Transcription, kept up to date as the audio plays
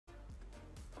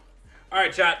All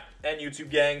right, chat and YouTube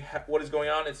gang, what is going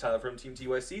on? It's Tyler from Team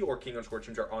TYC or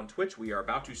King_Chimchar on Twitch. We are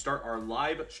about to start our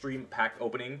live stream pack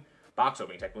opening, box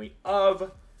opening technically,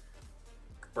 of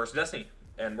Burst of Destiny.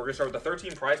 And we're going to start with the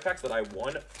 13 prize packs that I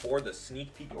won for the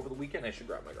sneak peek over the weekend. I should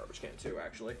grab my garbage can too,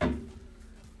 actually.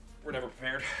 We're never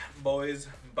prepared, boys,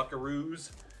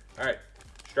 buckaroos. All right,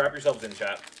 strap yourselves in,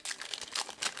 chat.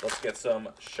 Let's get some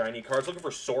shiny cards. Looking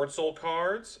for Sword Soul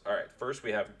cards. All right, first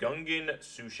we have Gungan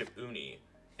Suship Uni,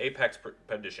 Apex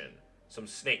Petition, some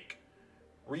Snake,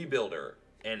 Rebuilder,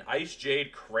 and Ice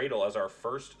Jade Cradle as our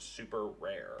first super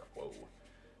rare. Whoa.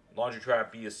 Laundry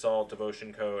Trap, Bee Assault,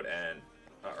 Devotion Code, and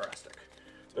Arrestic.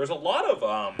 There's a lot of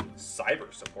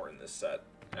cyber support in this set.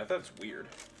 I thought that's weird.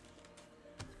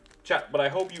 Chat, but I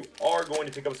hope you are going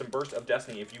to pick up some Burst of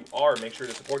Destiny. If you are, make sure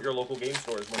to support your local game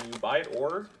stores when you buy it,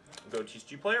 or go to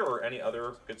TCG Player or any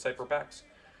other good site for packs.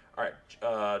 Alright,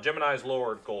 Gemini's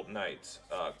Lord, Gold Knight,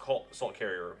 Cult Assault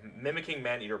Carrier, Mimicking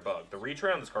Man-Eater Bug. The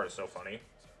retrade on this card is so funny.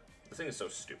 This thing is so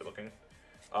stupid looking.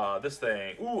 This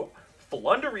thing, ooh,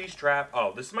 Flunderee's Trap.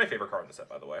 Oh, this is my favorite card in the set,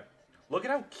 by the way. Look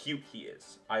at how cute he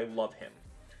is. I love him.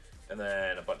 And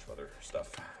then a bunch of other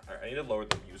stuff. Alright, I need to lower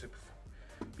the music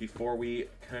before we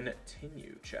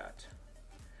continue, chat.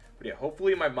 But yeah,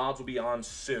 hopefully my mods will be on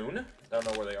soon. I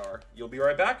don't know where they are. You'll be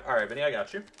right back? Alright, Vinny, I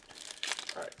got you.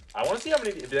 Alright, I want to see how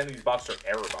many of these boxes are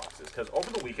error boxes, because over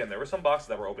the weekend there were some boxes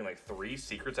that were opening like 3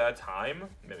 secrets at a time.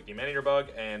 Mimicking Man-Eater Bug,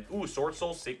 and ooh, Sword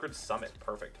Soul Sacred Summit.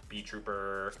 Perfect. Bee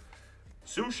Trooper.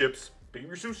 Sue Ships. Pick up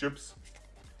your Sue Ships.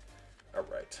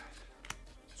 Alright.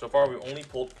 So far we've only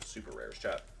pulled super rares,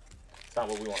 chat. It's not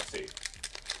what we want to see.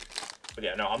 But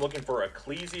yeah, no, I'm looking for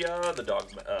Ecclesia,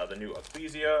 the new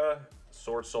Ecclesia,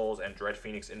 Sword Souls, and Dread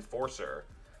Phoenix Enforcer.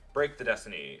 Break the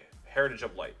Destiny, Heritage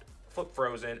of Light, Flip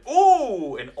Frozen.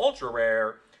 Ooh, an ultra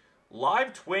rare.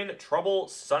 Live Twin Trouble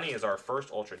Sunny is our first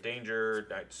ultra danger.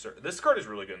 This card is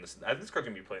really good. This card's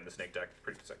gonna be playing the Snake deck.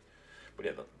 Pretty sick. But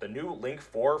yeah, the new Link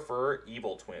 4 for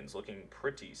Evil Twins, looking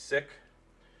pretty sick.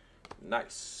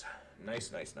 Nice,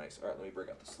 nice, nice, nice. All right, let me break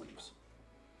out the sleeves.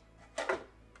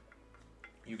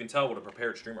 You can tell what a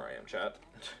prepared streamer I am, chat.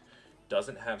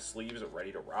 Doesn't have sleeves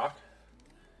ready to rock.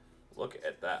 Look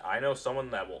at that. I know someone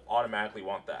that will automatically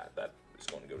want that. That is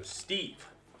going to go to Steve.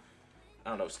 I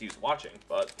don't know if Steve's watching,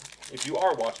 but if you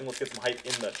are watching, let's get some hype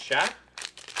in the chat.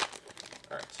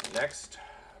 Alright, next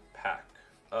pack.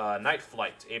 Night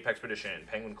Flight, Apex Petition,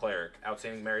 Penguin Cleric,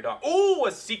 Outstanding Mary Dog. Oh,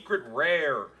 a secret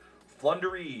rare!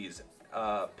 Flunderees,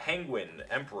 Penguin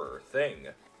Emperor thing.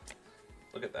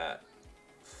 Look at that.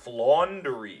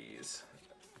 Flunderees.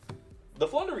 The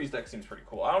Flunderees deck seems pretty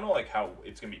cool. I don't know like how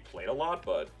it's gonna be played a lot,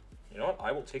 but you know what?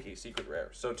 I will take a secret rare.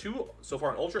 So 2 so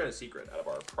far, an ultra and a secret out of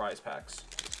our prize packs.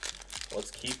 Let's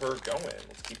keep her going.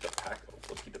 Let's keep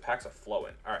the packs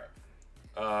a-flowing. All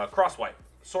right. Crosswipe,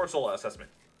 Sword Soul Assessment,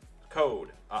 Code,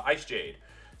 Ice Jade.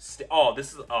 Oh,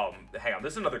 this is hang on.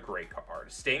 This is another great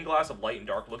card. Stained Glass of Light and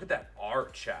Dark. Look at that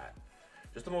art, chat.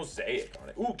 Just a mosaic on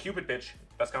it. Ooh, Cupid Bitch.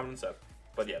 Best common in set.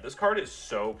 But yeah, this card is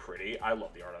so pretty. I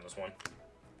love the art on this one.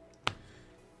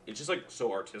 It's just like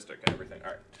so artistic and everything.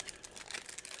 All right,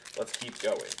 let's keep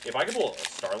going. If I can pull a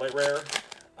Starlight rare,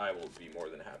 I will be more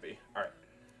than happy. All right,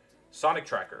 Sonic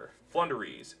Tracker,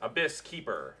 Flunderees, Abyss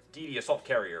Keeper, DD Assault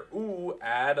Carrier. Ooh,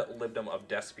 Ad Libdom of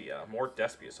Despia. More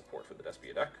Despia support for the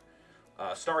Despia deck.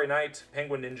 Starry Knight,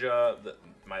 Penguin Ninja,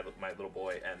 my little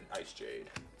boy, and Ice Jade.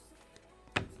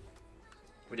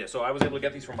 But yeah, so I was able to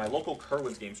get these from my local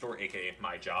Kirwans game store, aka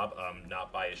my job.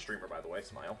 Not by a streamer, by the way.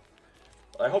 Smile.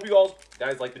 I hope you all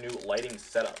guys like the new lighting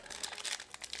setup.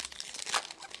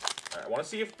 Alright, I want to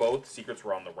see if both secrets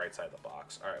were on the right side of the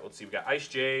box. Alright, let's see. We got Ice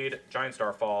Jade, Giant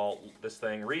Starfall, this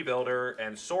thing, Rebuilder,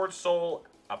 and Sword Soul,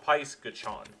 Apais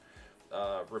Gachan.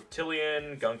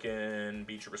 Reptilian, Gunkin,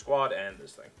 Bee Trooper Squad, and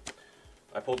this thing.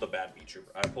 I pulled the bad Bee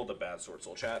Trooper. I pulled the bad Sword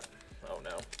Soul, chat. Oh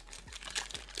no.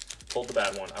 Pulled the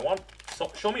bad one. I want... So,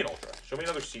 show me an ultra. Show me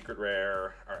another secret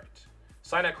rare. Alright.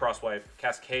 Signet Crosswipe,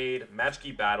 Cascade,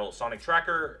 Magic Battle, Sonic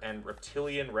Tracker, and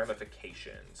Reptilian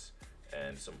Ramifications.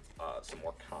 And some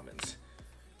more commons.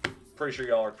 Pretty sure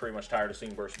y'all are pretty much tired of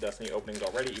seeing Burst of Destiny openings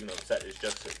already, even though the set is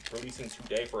just releasing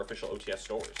today for official OTS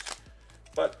stores.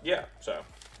 But yeah,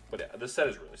 but yeah, this set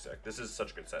is really sick. This is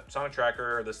such a good set. Sonic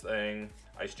Tracker, this thing,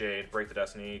 Ice Jade, Break the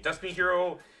Destiny, Destiny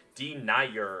Hero,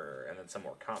 Denier, and then some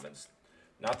more commons.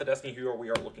 Not the Destiny Hero we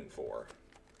are looking for.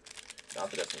 Not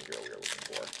the Destiny Hero we are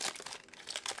looking for.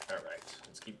 Alright,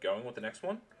 let's keep going with the next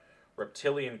one.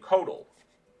 Reptilian Codal,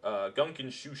 Gunkin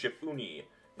Shuship Uni,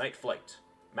 Night Flight,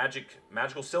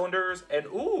 Magical Cylinders, and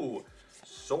ooh,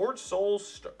 Sword Soul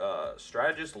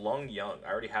Strategist Lung Young.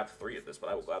 I already have 3 of this, but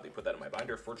I will gladly put that in my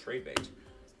binder for trade bait.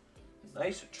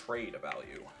 Nice trade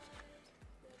value.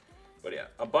 But yeah,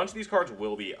 a bunch of these cards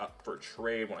will be up for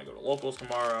trade when I go to locals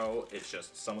tomorrow. It's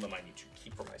just some of them I need to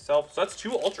keep for myself. So that's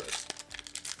 2 Ultras.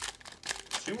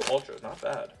 2 Ultras, not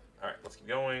bad. All right, let's keep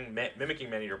going. Mimicking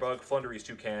Maneater Bug, Flunderee's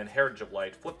Toucan, Heritage of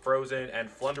Light, Flip Frozen, and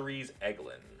Flunderee's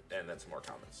Eglin. And then some more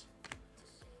commons.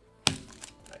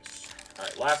 Nice. All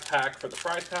right, last pack for the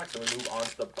prize pack, so we move on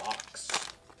to the box.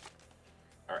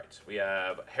 All right, we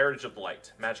have Heritage of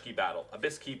Light, Magic Key Battle,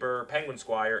 Abyss Keeper, Penguin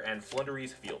Squire, and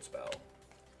Flunderee's Field Spell.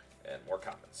 And more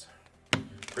commons.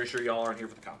 Pretty sure y'all aren't here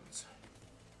for the commons.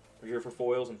 We're here for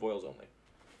foils and foils only.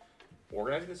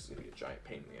 Organizing this is going to be a giant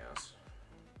pain in the ass.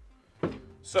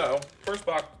 So, first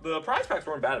box, the prize packs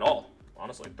weren't bad at all.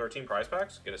 Honestly, 13 prize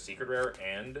packs, get a secret rare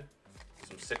and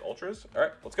some sick ultras. All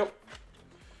right, let's go.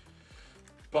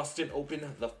 Busting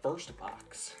open the first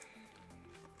box.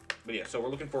 But yeah, so we're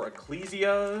looking for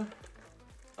Ecclesia,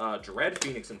 Dread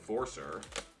Phoenix Enforcer.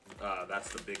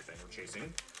 That's the big thing we're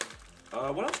chasing.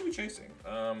 What else are we chasing?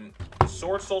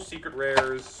 Sword Soul Secret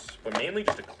Rares, but mainly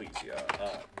just Ecclesia.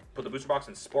 Put the booster box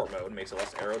in sport mode, makes it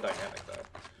less aerodynamic though.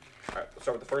 Alright, let's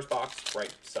start with the first box,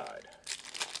 right side.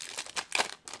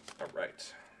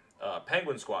 Alright.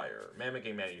 Penguin Squire,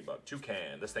 Mimicking Maneater Bug,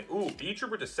 Toucan, this thing. Ooh,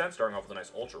 B-Trooper Descent starting off with a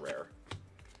nice ultra rare.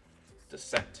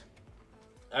 Descent.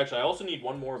 Actually, I also need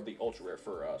one more of the ultra rare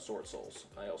for Sword Souls.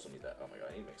 I also need that. Oh my god,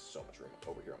 I need to make so much room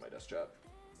over here on my desk chat.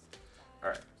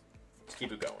 Alright, let's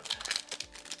keep it going.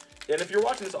 And if you're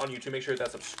watching this on YouTube, make sure to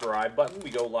hit that subscribe button. We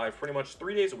go live pretty much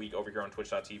 3 days a week over here on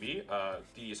twitch.tv.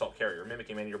 The Assault Carrier,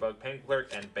 Mimicking Maneater Bug, Penguin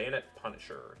Cleric, and Bayonet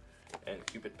Punisher, and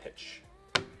Cupid Pitch.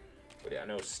 But yeah, I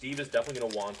know Steve is definitely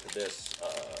going to want this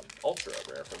Ultra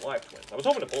Rare for the Live Twins. I was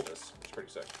hoping to pull this. It's pretty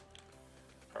sick.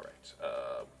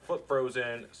 Alright. Flip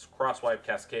Frozen, Crosswipe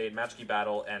Cascade, Magic Key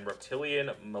Battle, and Reptilian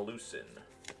Melusin.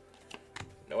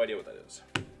 No idea what that is.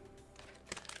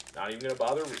 Not even going to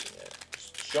bother reading it.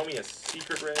 Show me a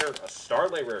secret rare. A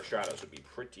Starlight Rare Shadows would be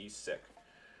pretty sick.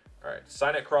 Alright,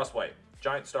 Signet Crosswipe,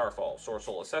 Giant Starfall, Sword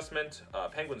Soul Assessment,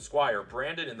 Penguin Squire,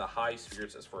 branded in the high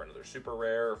spirits as for another super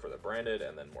rare for the branded,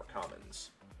 and then more commons.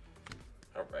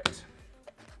 Alright.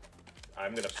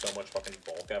 I'm gonna have so much fucking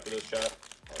bulk after this, chat.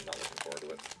 I'm not looking forward to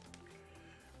it.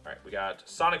 Alright, we got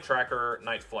Sonic Tracker,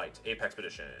 Night Flight, Ape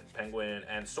Expedition, Penguin,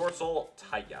 and Sword Soul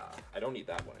Taiya. I don't need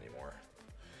that one anymore.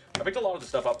 I picked a lot of the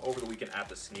stuff up over the weekend at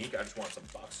the sneak. I just want some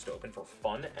boxes to open for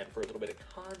fun and for a little bit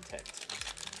of content.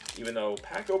 Even though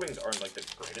pack openings aren't like the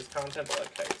greatest content, but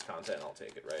like, hey, it's content, I'll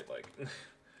take it, right? Like,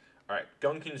 alright,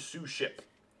 Gunkin Sue Ship,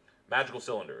 Magical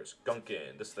Cylinders,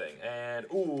 Gunkin, this thing, and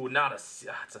ooh, not a,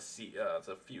 it's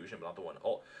a fusion, but not the one.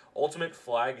 Ultimate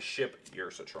Flagship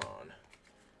Ursatron.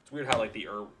 It's weird how like the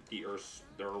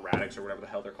erratics or whatever the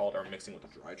hell they're called are mixing with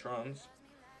the Drytrons,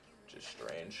 which is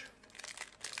strange.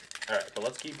 Alright, but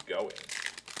let's keep going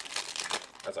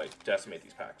as I decimate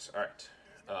these packs. Alright.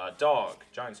 Dog,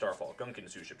 Giant Starfall, Gunkin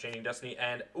Sue Ship, Changing Destiny,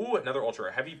 and ooh, another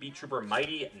Ultra Heavy Beat Trooper,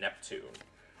 Mighty Neptune.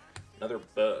 Another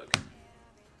bug.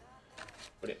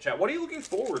 But yeah, chat, what are you looking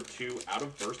forward to out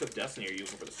of Burst of Destiny? Are you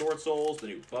looking for the Sword Souls, the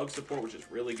new bug support, which is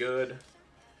really good?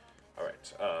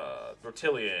 Alright,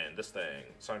 Reptilian, this thing,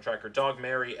 Sonic Tracker, Dog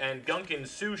Mary, and Gunkin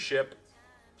Sue Ship,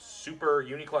 Super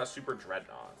Uniclass Super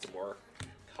Dreadnought. Some more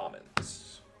commons.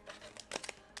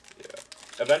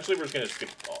 Eventually, we're just going to skip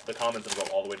the commons and go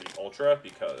all the way to the Ultra,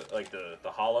 because, like, the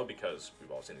Hollow, because we've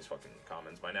all seen these fucking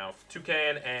commons by now.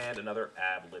 Toucan and another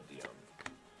Ad Libium.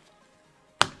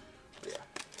 Yeah.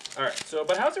 Alright, so,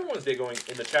 but how's everyone's day going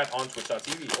in the chat on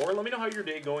twitch.tv? Or let me know how your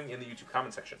day going in the YouTube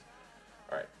comment section.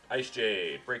 Alright, Ice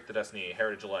Jade, Break the Destiny,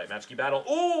 Heritage of Light, Magic Key Battle.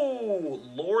 Ooh!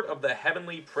 Lord of the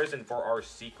Heavenly Prison for our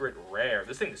secret rare.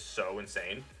 This thing is so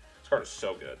insane. This card is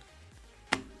so good.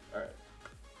 Alright.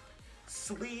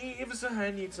 Sleeves.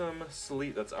 I need some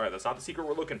sleeve. That's alright. That's not the secret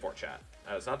we're looking for, chat.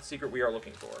 That's not the secret we are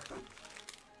looking for.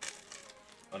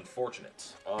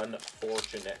 Unfortunate.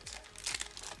 Unfortunate.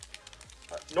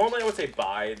 Normally, I would say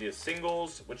buy the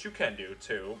singles, which you can do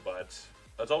too, but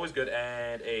that's always good.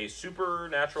 And a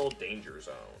Supernatural Danger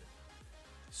Zone.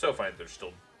 So funny that they're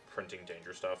still printing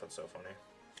danger stuff. That's so funny.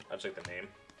 I just like the name.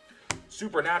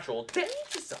 Supernatural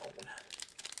Danger Zone.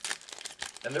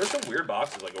 And there's some weird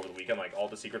boxes, like, over the weekend, like, all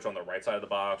the secrets are on the right side of the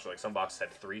box, or, like, some boxes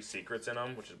had 3 secrets in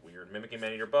them, which is weird. Mimicking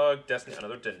Maneater Bug, Destiny,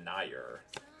 another Denier.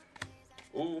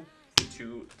 Ooh,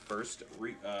 first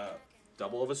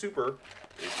double of a super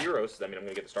is Heroes. Does that mean I'm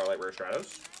going to get the Starlight Rare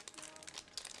Stratos?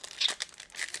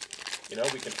 You know,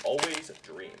 we can always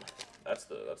dream. That's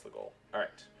the goal.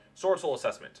 Alright. Sword Soul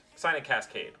Assessment, Signet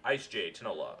Cascade, Ice Jade,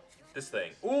 Tanola, this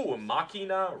thing. Ooh,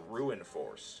 Machina Ruin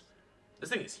Force.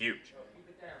 This thing is huge.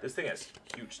 This thing has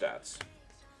huge stats.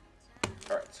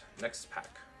 Alright, next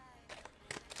pack.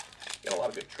 Got a lot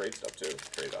of good trade stuff too.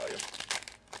 Trade value.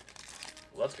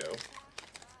 Let's go.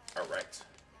 All right.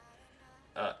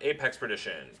 Apex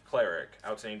Expedition, Cleric,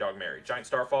 Outstanding Dog Mary, Giant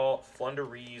Starfall,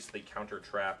 Flunderees, the Counter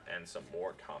Trap, and some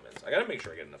more commons. I gotta make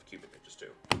sure I get enough Cupid pitches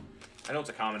too. I know it's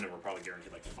a common and we're probably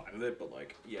guaranteed like 5 of it, but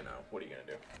like, you know, what are you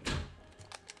gonna do?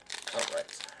 Alright.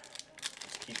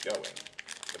 Let's keep going.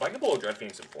 If I can pull a Dread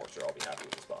Phoenix Enforcer, I'll be happy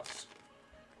with this box.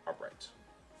 Alright.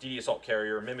 DD Assault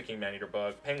Carrier, Mimicking Maneater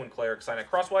Bug, Penguin Cleric, Signet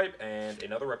Crosswipe, and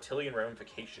another Reptilian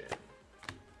Ramification.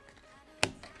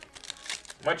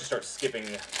 Might just start skipping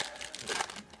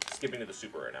to the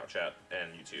Super right now, chat,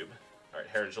 and YouTube. Alright,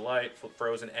 Heritage of Light,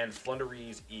 Frozen, and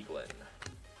Flunderees Eaglin.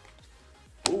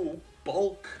 Ooh,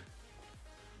 bulk.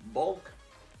 Bulk.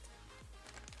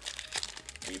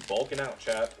 We bulking out,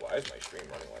 chat. Why is my stream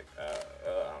running like that? I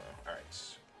don't know.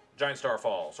 Alright. Giant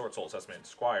Starfall, Sword Soul Assessment,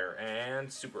 Squire,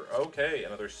 and Super. Okay,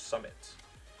 another Summit.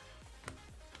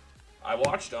 I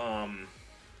watched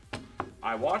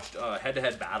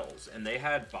head-to-head battles, and they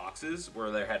had boxes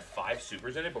where they had 5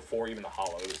 supers in it before even the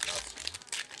holo. It was nuts.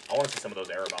 I want to see some of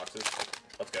those error boxes.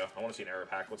 Let's go. I want to see an error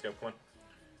pack. Let's go. Come on.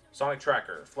 Sonic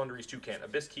Tracker, Flunderees Toucan,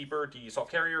 Abyss Keeper, DD Assault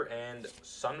Carrier, and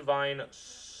Sunvine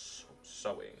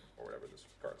Sewing, or whatever this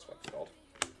card's fucking called.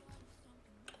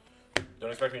 Don't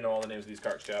expect me to know all the names of these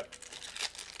cards, chat.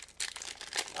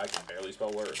 I can barely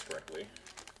spell words correctly.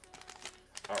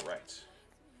 Alright.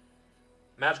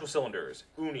 Magical Cylinders,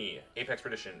 Uni, Apex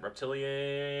Expedition,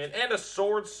 Reptilian, and a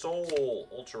Sword Soul,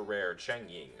 ultra rare, Cheng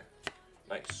Ying.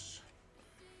 Nice.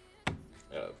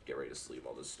 Get ready to sleeve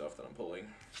all this stuff that I'm pulling.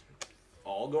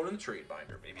 All going in the trade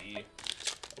binder, maybe.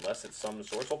 Unless it's some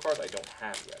Sword Soul card I don't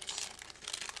have yet.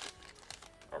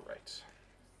 Alright.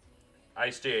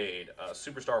 Ice Jade,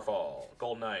 Super Starfall,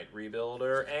 Gold Knight,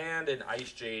 Rebuilder, and an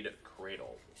Ice Jade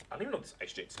Cradle. I don't even know what this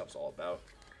Ice Jade stuff's all about.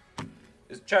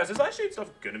 Chaz, is Ice Jade stuff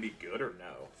gonna be good or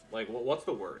no? Like, what's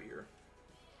the word here?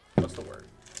 What's the word?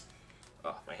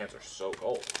 Oh, my hands are so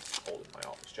cold. It's cold in my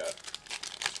office, chat.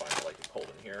 It's fine, I like it cold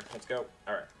in here. Let's go.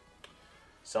 Alright.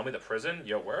 Sell me the prison.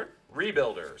 Yo, word.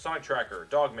 Rebuilder, Sonic Tracker,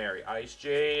 Dog Mary, Ice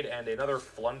Jade, and another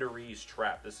Flunderees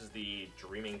Trap. This is the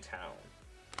Dreaming Town.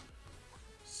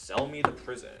 Sell me the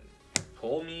prison.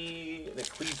 Pull me an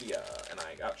Ecclesia, and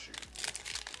I got you.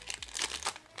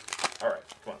 Alright,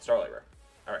 come on, Starlight Rare.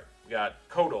 Alright, we got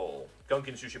Kodal,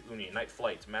 Gunkin Suship Uni, Night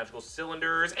Flight, Magical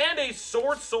Cylinders, and a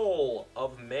Sword Soul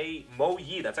of Mo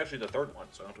Yi. That's actually the 3rd one,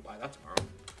 so I don't have to buy that tomorrow.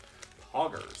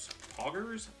 Poggers.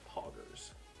 Poggers?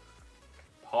 Poggers.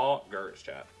 Poggers,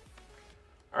 chat.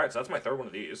 Alright, so that's my 3rd one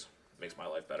of these. Makes my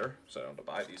life better, so I don't have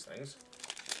to buy these things.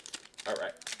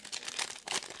 Alright.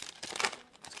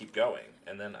 Let's keep going.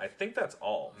 And then I think that's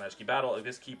all. Magic Battle,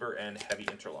 Abyss Keeper, and Heavy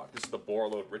Interlock. This is the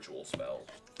Borreload Ritual spell,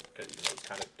 because even though it's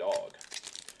kind of dog.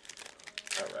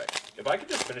 Alright. If I could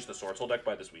just finish the Sword Soul deck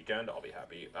by this weekend, I'll be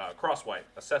happy. Crosswipe,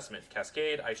 Assessment,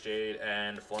 Cascade, Ice Jade,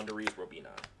 and Flunderees Robina.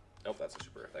 Nope, that's a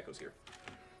super. That goes here.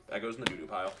 That goes in the doo-doo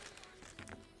pile.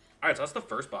 Alright, so that's the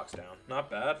first box down. Not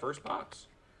bad first box.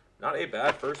 Not a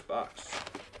bad first box.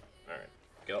 Alright.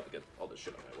 Get all this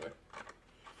shit out of my way.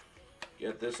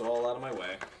 Get this all out of my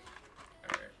way.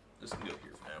 Alright. This can go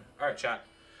here for now. Alright, chat.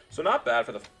 So not bad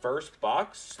for the first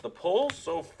box. The pulls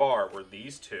so far were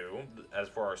these 2, as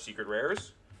for our secret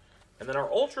rares. And then our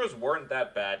ultras weren't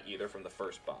that bad either from the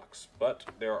first box. But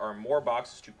there are more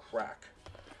boxes to crack.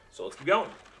 So let's keep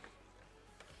going.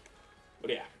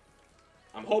 But yeah.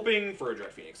 I'm hoping for a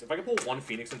Dread Phoenix. If I can pull 1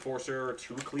 Phoenix Enforcer,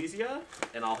 2 Ecclesia,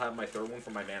 and I'll have my 3rd one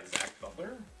from my man Zach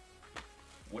Butler.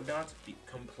 Would not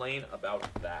complain about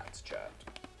that, chat.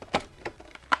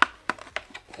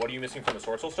 What are you missing from the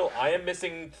Sword Soul still? I am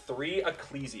missing 3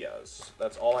 Ecclesias.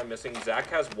 That's all I'm missing. Zach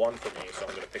has 1 for me, so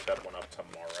I'm going to pick that one up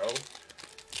tomorrow.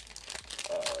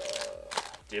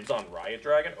 Dibs on Riot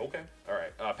Dragon? Okay.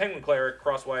 Alright. Penguin Cleric,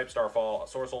 Crosswipe, Starfall,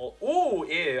 Sword Soul. Ooh,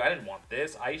 ew, I didn't want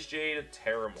this. Ice Jade,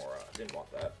 Terramora. I didn't want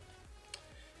that.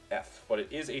 F. But it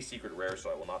is a secret rare,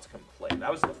 so I will not complain. That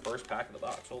was the first pack in the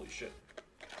box. Holy shit.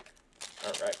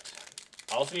 Alright.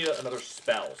 I also need another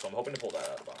spell, so I'm hoping to pull that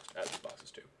out of the box. Out of these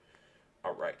boxes, too.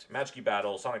 Alright. Magic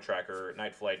Battle, Sonic Tracker,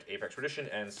 Night Flight, Apex Expedition,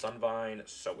 and Sunvine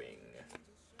Sewing.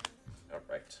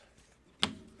 Alright.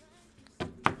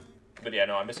 But yeah,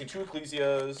 no, I'm missing 2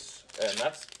 Ecclesias, and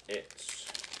that's it.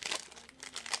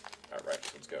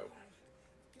 Alright, let's go.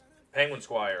 Penguin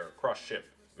Squire, Crush Ship,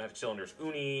 Magic Cylinders,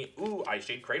 Uni, ooh, Ice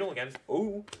Jade Cradle again,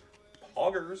 ooh,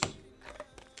 Poggers.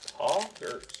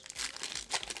 Poggers.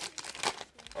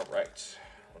 Alright,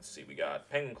 let's see, we got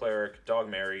Penguin Cleric, Dog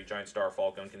Mary, Giant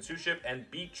Starfall, Gunkin Suship, and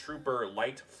Beat Trooper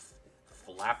Light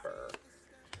Flapper.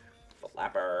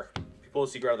 Flapper. Pull a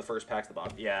secret out of the first pack of the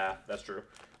box. Yeah, that's true.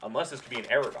 Unless this could be an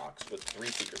error box with 3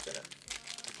 secrets in it.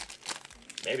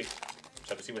 Maybe. Just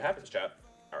have to see what happens, chat.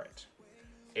 Alright.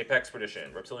 Apex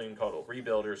Expedition, Reptilian Cuddle,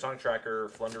 Rebuilder, Song Tracker,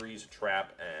 Flunderies,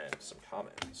 Trap, and some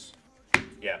comments.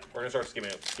 Yeah, we're going to start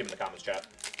skimming the comments, chat.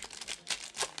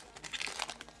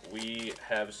 We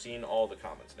have seen all the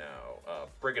comments now.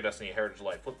 Brig of Destiny, Heritage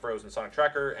Light, Flip Frozen, Sonic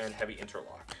Tracker, and Heavy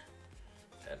Interlock.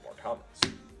 And more comments.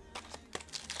 I'm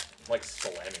like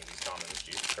slamming these comments,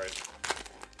 Jesus Christ.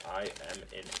 I am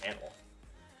an animal.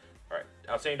 Alright,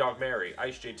 Outstanding Dog Mary,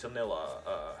 Ice Jade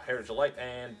Tanilla, Heritage Light,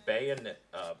 and Bayonet,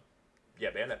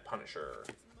 Bayonet Punisher.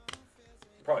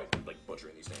 Probably like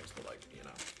butchering these names, but like, you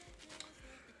know.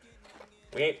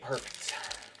 We ain't perfect.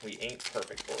 We ain't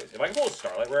perfect, boys. If I can pull a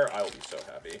Starlight Rare, I will be so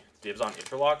happy. Dibs on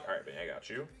Interlock. Alright, Benny, I got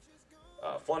you.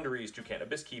 Flunderies, Toucan,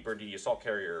 Abyss Keeper, DD Assault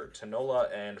Carrier,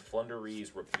 Tanola, and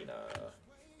Flunderies, Rapina.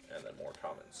 And then more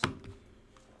comments.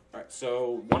 Alright,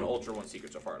 so 1 Ultra, 1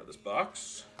 Secret so far out of this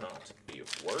box. Not to be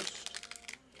worst.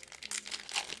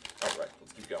 Alright,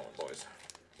 let's keep going, boys.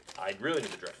 I really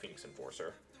need the Dread Phoenix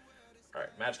Enforcer.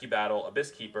 Alright, Magic Battle,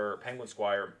 Abyss Keeper, Penguin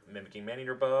Squire, Mimicking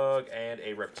Maneater Bug, and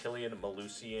a Reptilian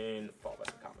Malusian, followed by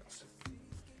some comments.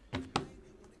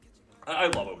 I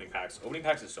love opening packs. Opening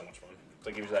packs is so much fun. It's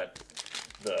like, gives you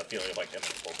the feeling of like, am I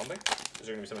gonna pull something? Is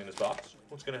there gonna be something in this box?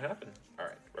 What's gonna happen?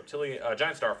 Alright, Reptilian,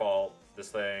 Giant Starfall, this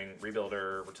thing,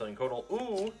 Rebuilder, Reptilian Codal,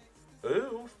 ooh,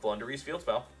 Flunderies Field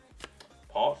Spell,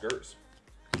 Poggers.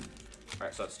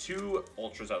 Alright, so that's 2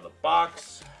 Ultras out of the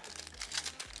box.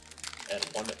 And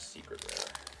 1 Secret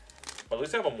Rare. But at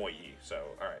least I have a Moi Yi, so,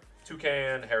 alright.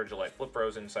 Toucan, Heritage Light, Flip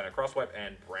Frozen, Sign of Crosswipe,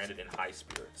 and Branded in High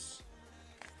Spirits.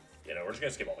 You know, we're just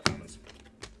gonna skip all the comments.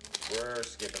 We're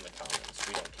skipping the comments.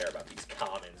 We don't care about these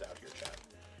commons out here, chat.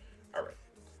 Alright.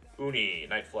 Uni,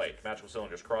 Night Flight, Magical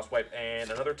Cylinders, Crosswipe, and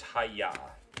another Taya.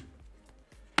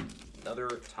 Another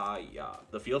Taya.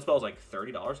 The field spell is like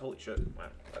 $30. Holy shit. Wow.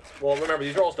 Well, remember,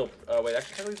 these are all still... wait,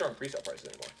 actually, these aren't pre-sale prices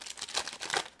anymore.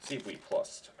 See if we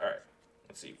plussed. Alright.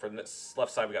 Let's see. For this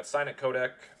left side, we got Signet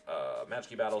Codec,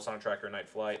 Magic Battle, Sonic Tracker, Night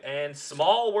Flight, and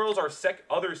Small Worlds are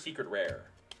other secret rare.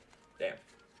 Damn.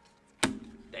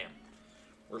 Damn.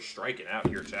 We're striking out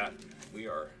here, chat. We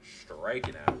are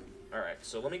striking out. Alright,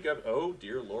 so let me go... Oh,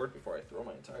 dear Lord, before I throw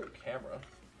my entire camera.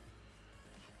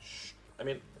 I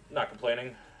mean, not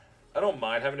complaining. I don't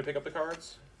mind having to pick up the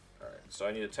cards. Alright, so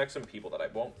I need to text some people that I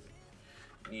won't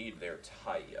need their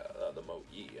Taya, the Moi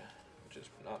Yi, which is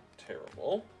not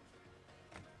terrible.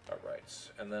 Alright,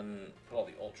 and then put all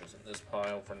the Ultras in this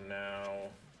pile for now.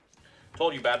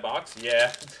 Told you, bad box?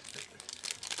 Yeah.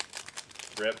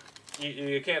 Rip.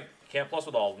 You can't plus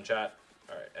with all of them, chat.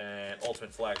 Alright, and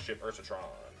Ultimate Flagship Ursatron.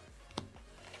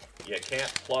 You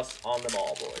can't plus on them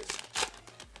all, boys.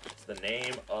 It's the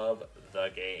name of the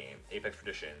game. Apex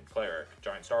Tradition, Cleric,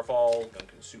 Giant Starfall,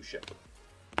 Gunkin Suit Ship.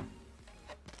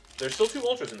 There's still 2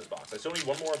 Ultras in this box. I still need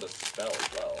 1 more of the spell as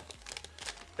well.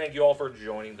 Thank you all for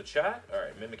joining the chat.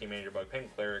 Alright, Mimicking Maneater Bug,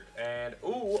 Penguin Cleric, and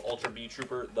ooh, Ultra B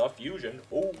Trooper, the Fusion.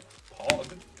 Ooh,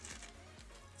 Pog.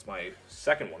 It's my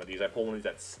second one of these. I pulled one of these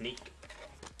at Sneak.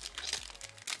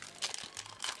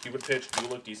 Cupid Pitch do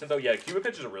look decent though. Yeah, Cupid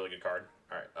Pitch is a really good card.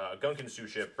 Alright, Gunkin Suit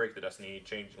Ship, Break the Destiny,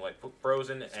 Changing Light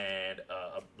Frozen, and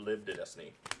Obliv the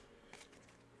Destiny.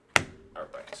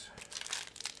 Alright.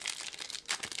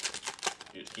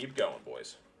 Just keep going,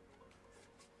 boys.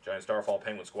 Giant Starfall,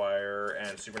 Penguin Squire,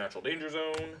 and Supernatural Danger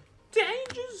Zone.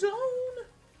 Danger Zone!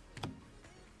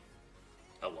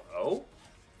 Hello?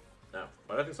 No.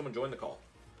 Why do I think someone joined the call?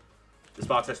 This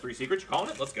box has 3 secrets. You calling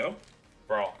it? Let's go.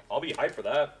 Bro, I'll be hyped for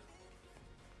that.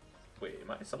 Wait,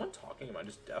 is someone talking? Am I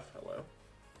just deaf? Hello?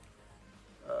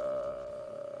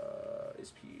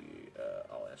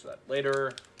 I'll answer that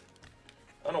later.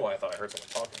 I don't know why I thought I heard someone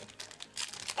talking.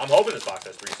 I'm hoping this box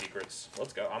has 3 secrets.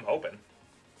 Let's go. I'm hoping.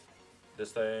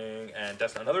 This thing, and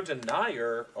that's another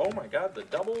Denier. Oh my god, the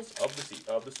doubles of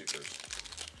the supers.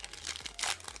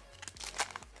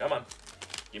 Come on.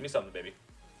 Give me something, baby.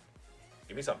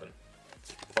 Give me something.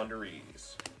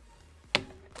 Flunderies.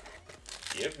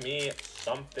 Give me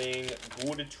something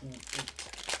good to eat.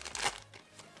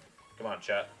 Come on,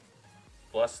 chat.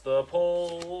 Bless the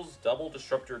pulls. Double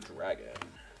Disruptor Dragon.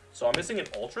 So I'm missing an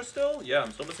Ultra still? Yeah,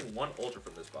 I'm still missing 1 Ultra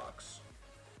from this box.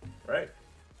 Right.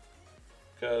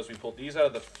 Because we pulled these out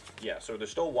of the... Yeah, so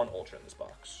there's still 1 Ultra in this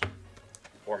box.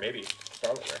 Or maybe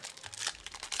Starlight Rare.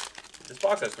 If this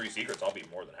box has 3 secrets, I'll be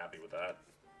more than happy with that.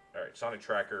 Alright, Sonic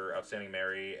Tracker, Outstanding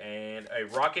Mary, and a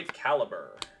Rocket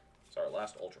Caliber. It's our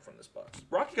last Ultra from this box.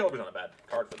 Rocket Caliber's not a bad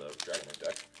card for the Dragon Link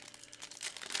deck.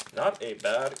 Not a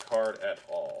bad card at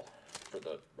all for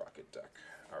the Rocket deck.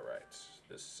 Alright,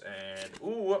 this and...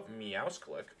 Ooh,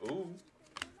 Meowsclick. Ooh,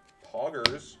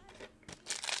 Poggers.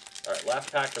 Alright,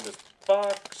 last pack for this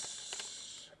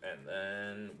box. And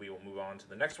then we will move on on to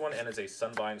the next one, and it's a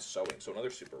Sunbind Sewing, so another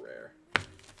super rare.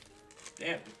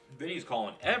 Damn, Vinny's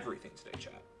calling everything today,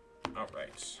 chat. All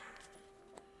right.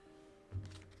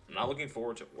 I'm not looking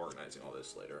forward to organizing all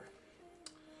this later.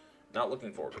 Not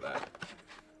looking forward to that.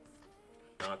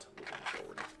 Not looking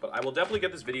forward. But I will definitely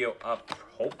get this video up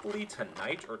hopefully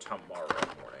tonight or tomorrow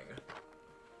morning.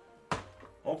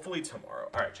 Hopefully tomorrow.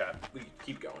 All right, chat. We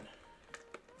keep going.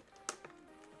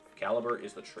 Caliber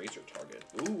is the tracer target.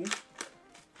 Ooh.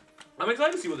 I'm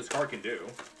excited to see what this card can do.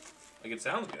 Like, it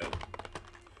sounds good.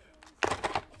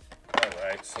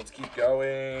 Alright, so let's keep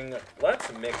going.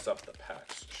 Let's mix up the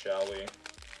packs, shall we?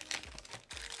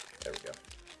 There we go.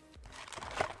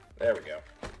 There we go.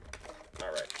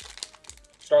 Alright.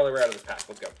 Starlight Rare out of this pack.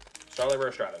 Let's go. Starlight Rare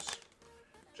Stratos.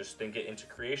 Just think it into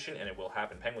creation, and it will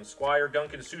happen. Penguin Squire,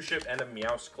 Gunkin Suship, and a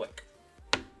Meowth Click.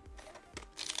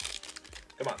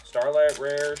 Come on. Starlight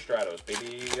Rare Stratos,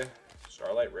 baby.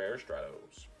 Starlight Rare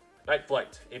Stratos. Night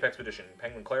Flight, Apex Expedition,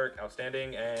 Penguin Cleric,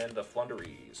 Outstanding, and the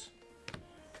Flunderies.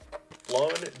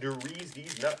 Flunderies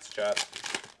these nuts, chat.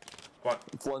 Come on.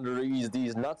 Flunderies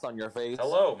these nuts on your face.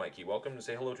 Hello, Mikey. Welcome to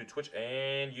say hello to Twitch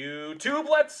and YouTube.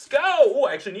 Let's go! Oh,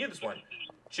 I actually needed this one.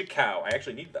 Chickow. I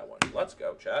actually need that one. Let's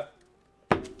go, chat.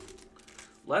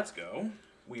 Let's go.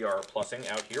 We are plussing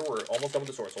out here. We're almost done with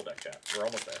the Sword Soul deck, chat. We're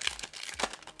almost there.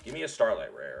 Give me a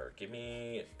Starlight Rare. Give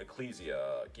me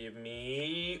Ecclesia. Give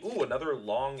me... Ooh, another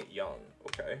Long Young.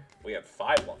 Okay. We have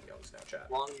 5 Long Youngs now, chat.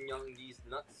 Long Young these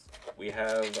nuts. We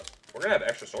have... We're going to have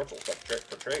extra Sword Souls up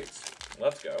for trades.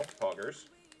 Let's go. Poggers.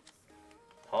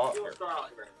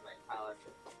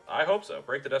 I hope so.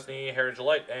 Break the Destiny, Heritage of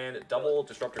Light, and double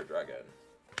Disruptor Dragon.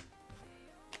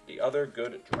 The other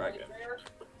good dragon.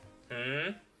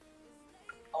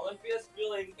 Olympia's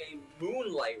feeling a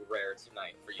Moonlight Rare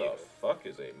tonight for you. The fuck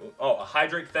is a moon? Oh, a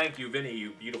Hydrate. Thank you, Vinny,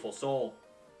 you beautiful soul.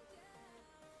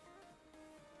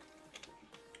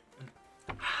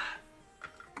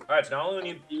 Alright, so now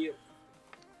only need...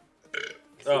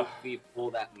 We pull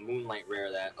that Moonlight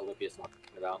Rare that Olympia's talking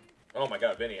about. Oh my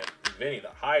god, Vinny, the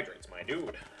Hydrate's my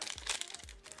dude.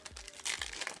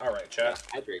 Alright, chat.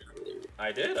 Yeah, hydrate earlier.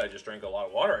 I did. I just drank a lot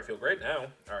of water. I feel great now.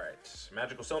 Alright.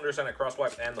 Magical Cylinder, Sonic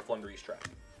Crosswipe, and the Flunderies Trap.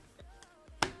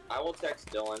 I will text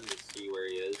Dylan to see where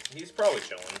he is. He's probably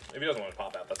chilling. If he doesn't want to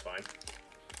pop out, that's fine.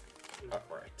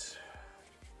 Alright.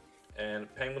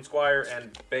 And Penguin Squire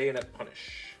and Bayonet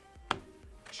Punish.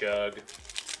 Chug.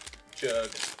 Chug.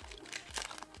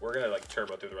 We're gonna, like,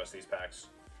 turbo through the rest of these packs.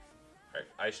 Alright.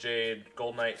 Ice Jade,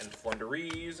 Gold Knight, and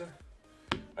Flunderies.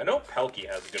 I know Pelkey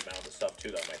has a good amount of stuff, too,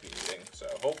 that I might be needing. So,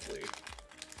 hopefully,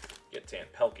 get Tan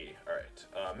Pelkey. Alright.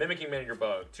 Mimicking Manager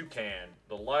Bug, Toucan,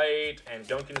 The Light, and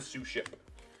Duncan Suship.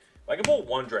 If I can pull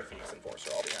one Dread Phoenix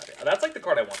Enforcer, I'll be happy. That's, like, the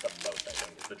card I want the most, I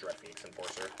think, is the Dread Phoenix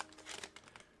Enforcer.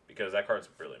 Because that card's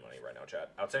really money right now,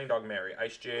 chat. Outstanding Dog Mary,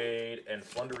 Ice Jade, and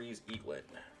Flunderies Eaglet.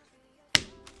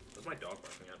 What's my dog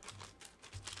barking at?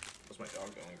 What's my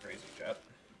dog going crazy, chat?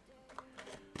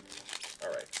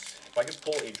 Alright. If I could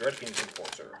pull a Dread Phoenix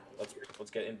Enforcer,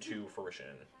 let's get into fruition.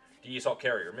 D Assault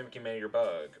Carrier, Mimicking Manager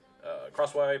Bug,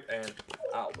 Crosswipe, and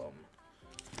Album.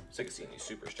 Sick of seeing these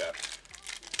supers, chat.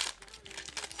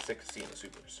 Sick of seeing the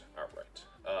supers.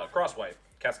 Alright. Crosswipe,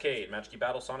 Cascade, Magic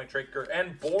Battle, Sonic Traker,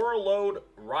 and Borreload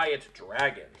Riot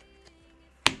Dragon.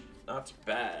 Not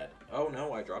bad. Oh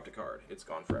no, I dropped a card. It's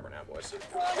gone forever now, boys.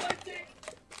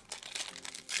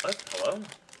 What? Hello?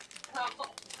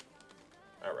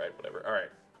 Alright, whatever. Alright.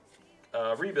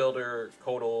 Rebuilder,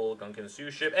 Kodal, Gunkin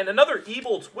Suship, and another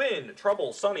Evil Twin,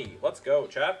 Trouble Sunny. Let's go,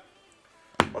 chat.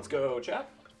 Let's go, chat.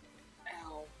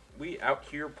 Ow. We out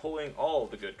here pulling all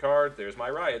the good cards. There's my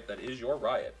Riot. That is your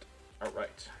Riot.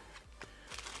 Alright.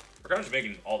 We're kind of just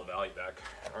making all the value back,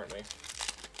 aren't we?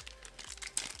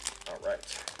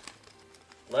 Alright.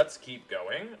 Let's keep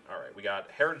going. Alright, we got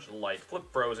Heritage of Light, Flip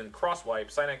Frozen,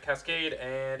 Crosswipe, Cynet Cascade,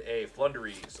 and a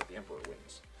Flunderies of the Emperor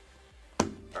Wings.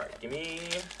 Alright, give me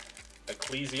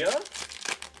Ecclesia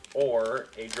or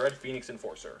a Dread Phoenix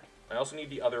Enforcer. I also need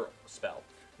the other spell.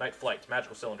 Night Flight,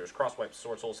 Magical Cylinders, Crosswipe,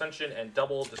 Sword Soul Ascension, and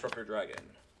double Disruptor Dragon.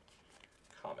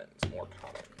 Commons, more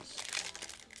commons.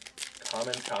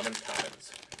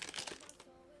 Commons.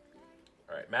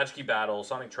 Alright, Magic Battle,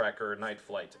 Sonic Tracker, Night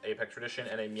Flight, Apex Tradition,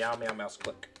 and a Meow Meow Mouse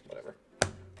Click. Whatever.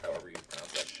 However you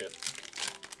pronounce that shit.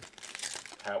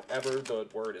 However the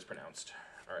word is pronounced.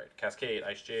 Alright, Cascade,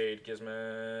 Ice Jade,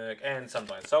 Gizmic, and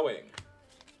Sunbind Sewing.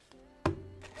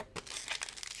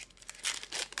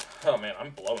 Oh man, I'm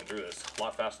blowing through this a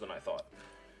lot faster than I thought.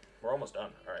 We're almost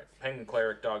done. Alright, Penguin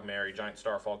Cleric, Dog Mary, Giant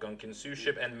Starfall, Gunkin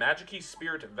Suship, and Magic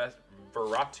Spirit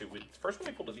Veratu. First one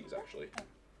we pulled of these, actually.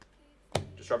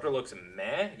 Disruptor looks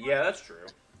meh. Yeah, that's true.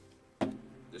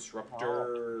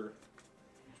 Disruptor...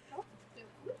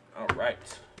 All right.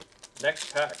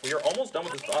 Next pack. We are almost done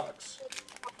with this box.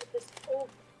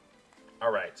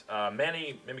 All right.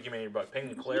 Manny, Mimicking Manny Buck,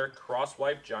 Penguin Claire,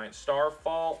 Crosswipe, Giant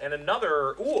Starfall, and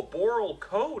another. Ooh, a Boral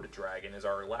Code Dragon is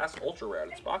our last ultra rare in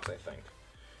this box, I think.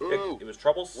 It was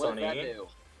Trouble Sunny. What does that do?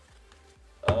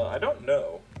 I don't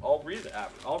know. I'll read it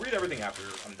after. I'll read everything after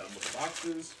I'm done with the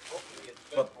boxes. Hopefully it's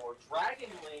good for Dragon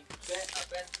Link.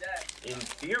 Best deck. In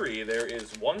theory, there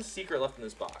is one secret left in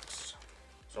this box.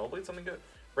 So hopefully it's something good.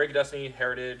 Break of Destiny,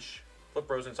 Heritage, Flip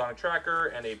Frozen Sonic Tracker,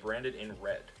 and a Branded in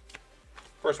Red.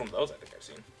 First one of those I think I've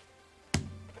seen.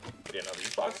 But yeah, no,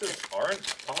 these boxes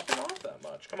aren't popping off that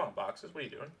much. Come on, boxes. What are you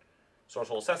doing?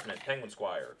 Social Assessment, Penguin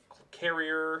Squire,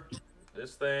 Carrier,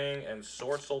 this thing, and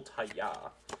Sword Soul Taya.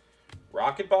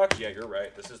 Rocket Box? Yeah, you're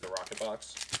right. This is the Rocket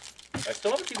Box. I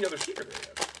still haven't seen the other secret there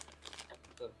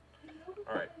yet.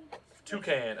 Alright.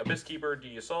 Toucan, Abyss Keeper,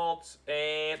 D Assault,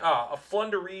 and a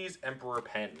Flunderee's Emperor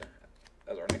Pen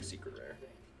as our next secret rare.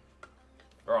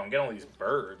 Oh, I'm getting all these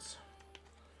birds.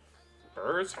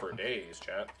 Birds for days,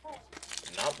 chat.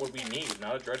 Not what we need.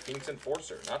 Not a Dread Phoenix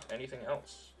Enforcer. Not anything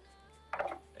else.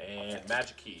 And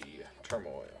Magic Key,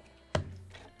 Turmoil.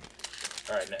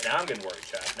 Alright, now I'm getting worried,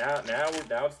 chat.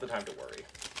 Now it's the time to worry.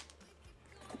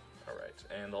 Alright,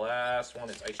 and the last one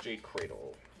is Ice Jade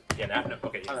Cradle. Yeah,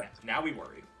 now we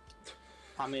worry.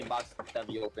 How many boxes have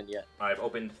you opened yet? I've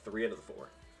opened 3 out of the 4.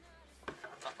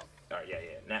 Alright,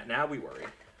 yeah. Now we worry.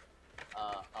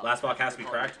 Last box has to be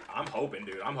cracked. I'm hoping,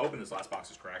 dude. I'm hoping this last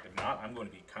box is cracked. If not, I'm going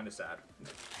to be kind of sad.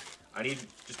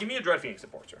 Just give me a Dread Phoenix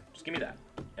Enforcer. Just give me that,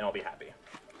 and I'll be happy.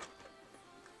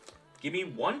 Give me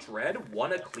 1 Dread,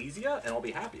 1 Ecclesia, and I'll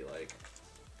be happy. Like,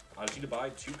 I just need to buy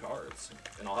 2 cards,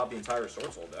 and I'll have the entire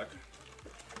Sword Soul deck.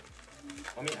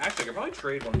 I mean, actually, I could probably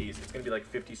trade one of these. It's going to be like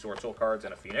 50 Sword Soul cards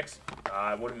and a Phoenix.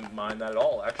 I wouldn't mind that at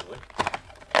all, actually.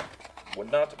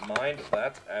 Would not mind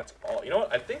that at all. You know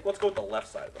what? I think let's go with the left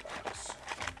side of the box.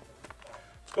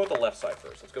 Let's go with the left side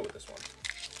first. Let's go with this one.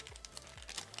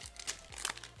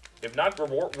 If not,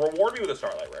 reward me with a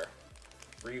Starlight Rare.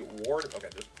 Reward. Okay,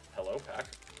 just hello, pack.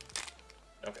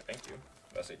 Okay, thank you.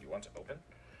 Message you want to open.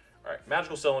 All right,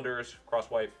 Magical Cylinders,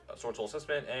 Crosswipe, Sword Soul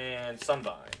Assessment, and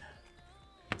Sunvine.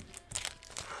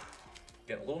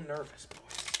 Getting a little nervous,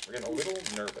 boys. We're getting a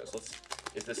little nervous.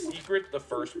 Is the secret the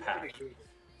first pack?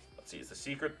 Let's see. Is the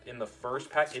secret in the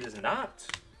first pack? It is not.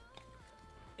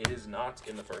 It is not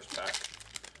in the first pack.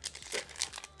 Sick.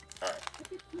 All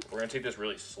right, we're gonna take this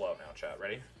really slow now, chat.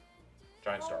 Ready?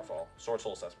 Giant Starfall, Sword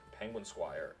Soul Assessment, Penguin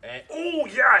Squire, and oh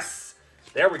yes!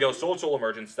 There we go, Sword Soul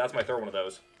Emergence. That's my 3rd one of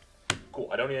those. Cool,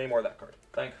 I don't need any more of that card.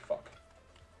 Thank fuck.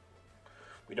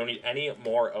 We don't need any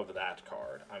more of that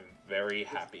card. I'm very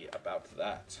happy about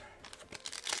that.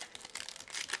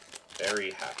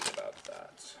 Very happy about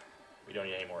that. We don't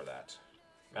need any more of that.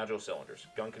 Magical Cylinders,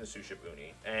 Gunkin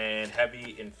Sushibuni, and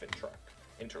Heavy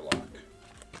Interlock.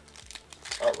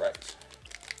 Alright.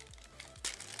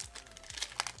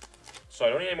 So I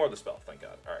don't need any more of the spell, thank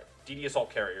God. Alright, DD Assault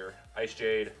Carrier, Ice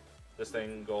Jade, this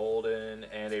thing, Golden,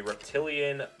 and a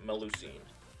Reptilian Melusine.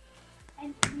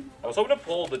 I was hoping to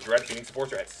pull the Dread Phoenix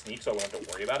Enforcer at Sneak so I wouldn't have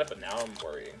to worry about it, but now I'm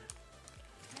worrying.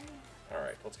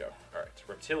 Alright, let's go. Alright,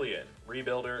 Reptilian,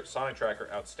 Rebuilder, Sonic Tracker,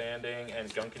 Outstanding, and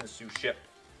Gunkin Suship.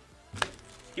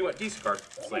 You what? Decent card.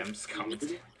 Slams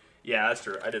comments. Yeah, that's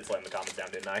true. I did slam the comments down,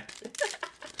 didn't I?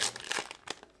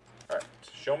 Alright,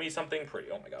 show me something pretty.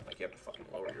 Oh my god, Mike, you have to fucking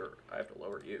lower your... I have to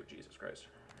lower you. Jesus Christ.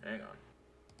 Hang on.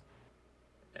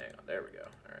 Hang on, there we go.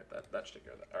 Alright, that should take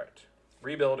care of that. Alright.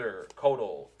 Rebuilder,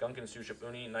 Kodal, Gunkin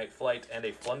Sushibuni, Night Flight, and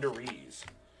a Flunderee's.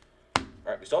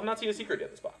 Alright, we still have not seen a secret yet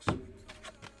in this box.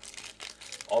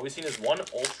 All we've seen is 1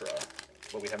 Ultra,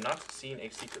 but we have not seen a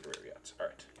secret rare yet.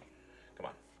 Alright. Come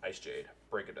on. Ice Jade,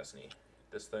 Break of Destiny.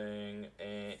 This thing,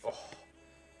 and...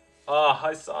 Oh,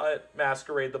 I saw it.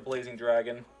 Masquerade the Blazing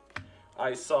Dragon.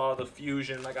 I saw the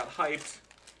fusion. I got hyped.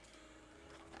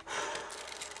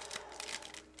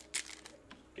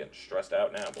 Getting stressed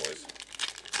out now, boys.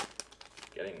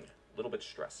 Getting a little bit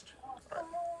stressed. Alright.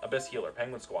 Abyss Healer,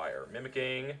 Penguin Squire,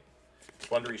 Mimicking,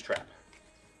 Flunderee's Trap.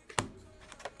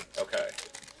 Okay.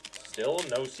 Still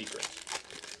no secret.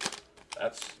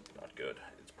 That's not good.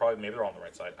 It's probably, maybe they're on the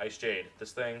right side. Ice Jade,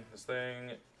 this thing.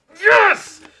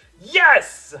 Yes!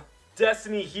 Yes!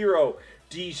 Destiny Hero,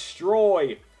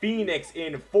 Destroy, Phoenix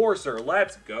Enforcer.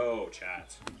 Let's go,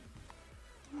 chat.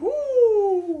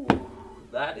 Woo!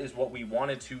 That is what we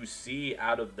wanted to see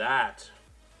out of that.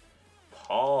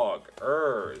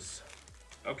 Poggers.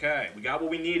 Okay, we got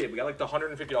what we needed. We got like the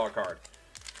 $150 card.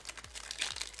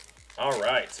 All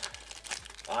right.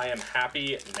 I am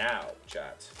happy now,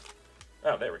 chat.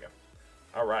 Oh, there we go.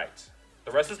 All right.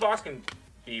 The rest of this box can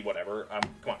be whatever.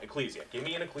 Come on, Ecclesia. Give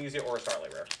me an Ecclesia or a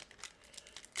Starlight Rare.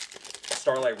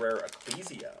 Starlight Rare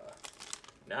Ecclesia.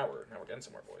 Now we're getting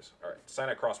somewhere, boys. All right,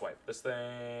 Cyanide Crosswipe. This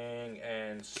thing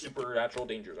and Supernatural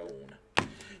Danger Zone.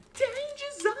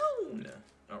 Danger Zone.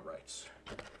 All right.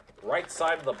 Right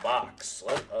side of the box.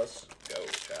 Let us go,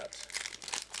 chat.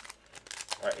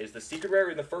 All right, is the secret rare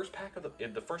in the first pack on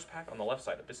the left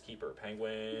side? Abyss Keeper,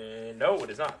 Penguin. No, it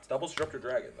is not. It's Double Disruptor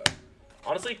Dragon though.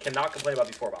 Honestly, cannot complain about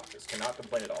these 4 boxes. Cannot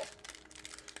complain at all.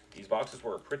 These boxes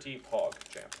were a pretty pog,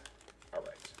 champ. All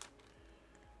right.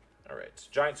 All right.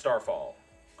 Giant Starfall,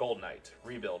 Gold Knight,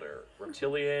 Rebuilder,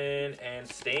 Reptilian, and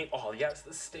Stain. Oh yes,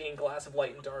 the Stained Glass of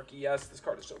Light and Dark. Yes, this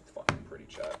card is so fucking pretty,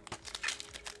 chat.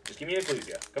 Just give me an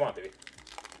Ecclesia. Come on, baby.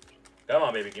 Come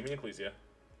on, baby. Give me an Ecclesia.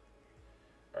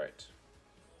 All right.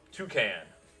 Toucan,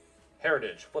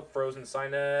 Heritage, Flip Frozen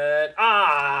Signet.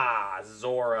 Ah,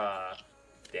 Zora.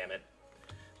 Damn it.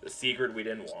 The secret we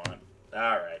didn't want.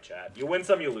 All right, chat. You win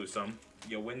some, you lose some.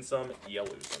 You win some, you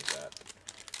lose some, chat.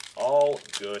 All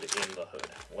good in the hood.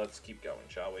 Let's keep going,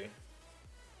 shall we?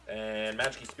 And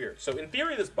Magic Spirit. So in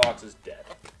theory, this box is dead.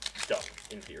 Done.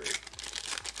 In theory.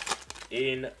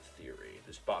 In theory,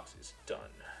 this box is done.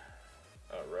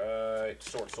 All right.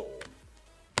 Sword Soul.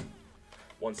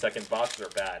 1 second boxes are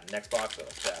bad. Next box are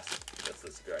the best. That's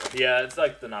the secret. Yeah, it's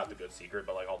like not the good secret,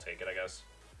 but like I'll take it, I guess.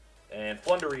 And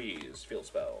Flunderies, Field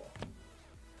Spell.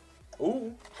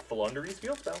 Ooh, Flunderies,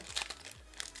 Field Spell.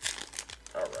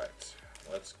 Alright,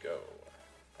 let's go.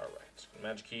 Alright,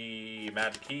 Magic Key,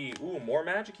 Magic Key. Ooh, more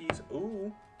Magic Keys.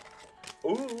 Ooh.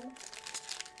 Ooh.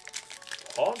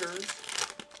 Hoggers.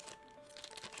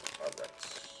 Alright.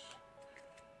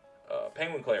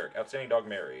 Penguin Cleric, Outstanding Dog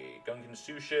Mary, Gungan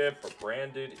Sue Ship, or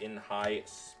Branded in High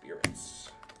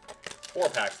Spirits. 4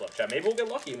 packs left, chat. Maybe we'll get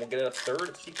lucky and we'll get a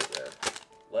 3rd secret rare.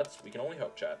 We can only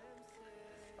hope, chat.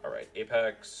 Alright,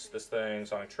 Apex, this thing,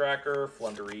 Sonic Tracker,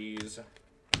 Flunderies.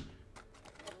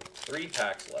 3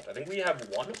 packs left. I think we have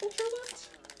 1 Ultra left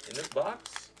in this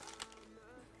box.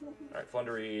 Alright,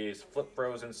 Flunderies, Flip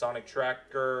Frozen, Sonic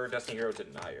Tracker, Destiny Hero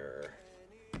Denier.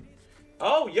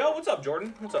 Oh, yo, what's up,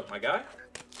 Jordan? What's up, my guy?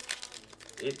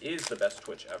 It is the best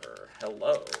Twitch ever.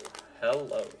 Hello.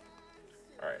 Hello.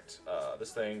 Alright,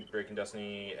 this thing, Breaking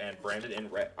Destiny, and Branded in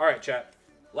Red. Alright, chat.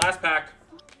 Last pack.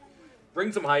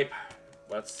 Bring some hype.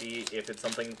 Let's see if it's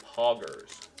something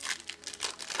poggers.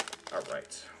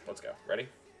 Alright, let's go. Ready?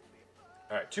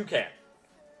 Alright, Toucan,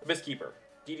 Abyss Keeper,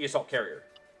 DD Assault Carrier,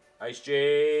 Ice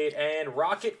Jade, and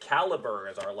Rocket Caliber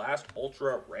as our last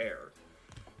ultra rare.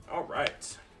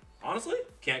 Alright. Honestly,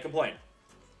 can't complain.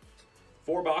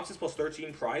 4 boxes plus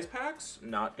 13 prize packs.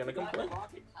 Not gonna complain.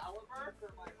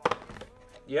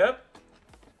 Yep.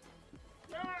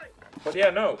 But yeah,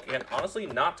 no, can honestly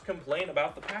not complain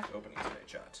about the pack opening today,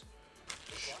 chat.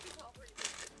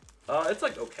 It's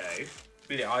like okay.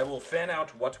 But yeah, I will fan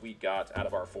out what we got out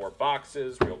of our 4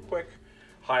 boxes real quick.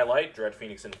 Highlight, Dread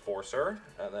Phoenix Enforcer.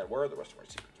 And then where are the rest of our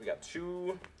secrets? We got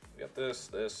 2. We got this.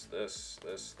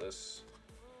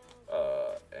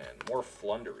 And more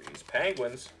Flunderies.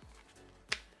 Penguins.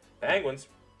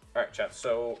 Alright, chat.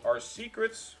 So our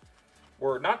secrets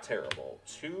were not terrible.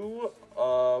 2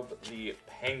 of the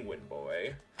Penguin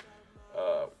Boy.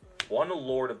 1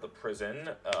 Lord of the Prison.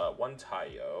 1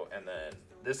 Tayo. And then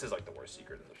this is like the worst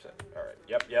secret in the set. Alright.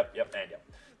 Yep. And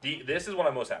yep. This is what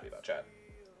I'm most happy about, chat.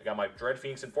 I got my Dread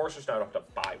Phoenix Enforcer, so now I don't have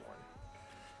to buy 1.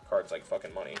 Card's like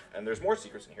fucking money. And there's more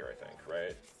secrets in here, I think,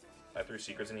 right? I threw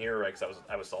secrets in here, right? Because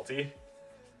I was salty.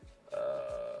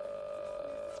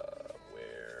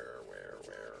 Where?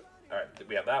 Alright,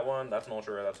 we have that one. That's an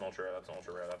ultra rare, that's an ultra rare, that's an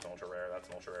ultra rare, that's an ultra rare, that's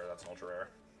an ultra rare, that's an ultra rare.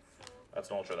 That's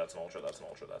an ultra, that's an ultra, that's an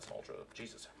ultra, that's an ultra.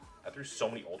 Jesus. I threw so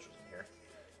many ultras in here.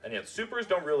 And yeah, supers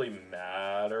don't really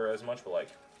matter as much, but like...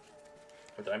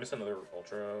 Did I miss another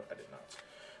ultra? I did not.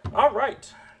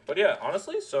 Alright. But yeah,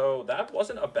 honestly, so that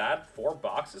wasn't a bad 4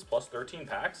 boxes plus 13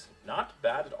 packs. Not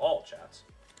bad at all, chats.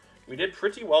 We did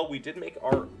pretty well. We did make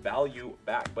our value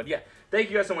back. But yeah, thank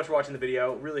you guys so much for watching the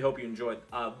video. Really hope you enjoyed.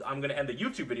 I'm going to end the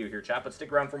YouTube video here, chat, but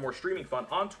stick around for more streaming fun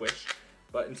on Twitch.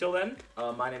 But until then,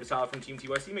 my name is Tyler from Team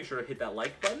TYC. Make sure to hit that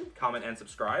like button, comment, and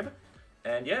subscribe.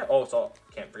 And yeah, so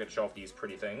can't forget to show off these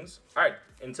pretty things. All right,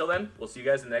 until then, we'll see you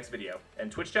guys in the next video.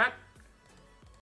 And Twitch chat,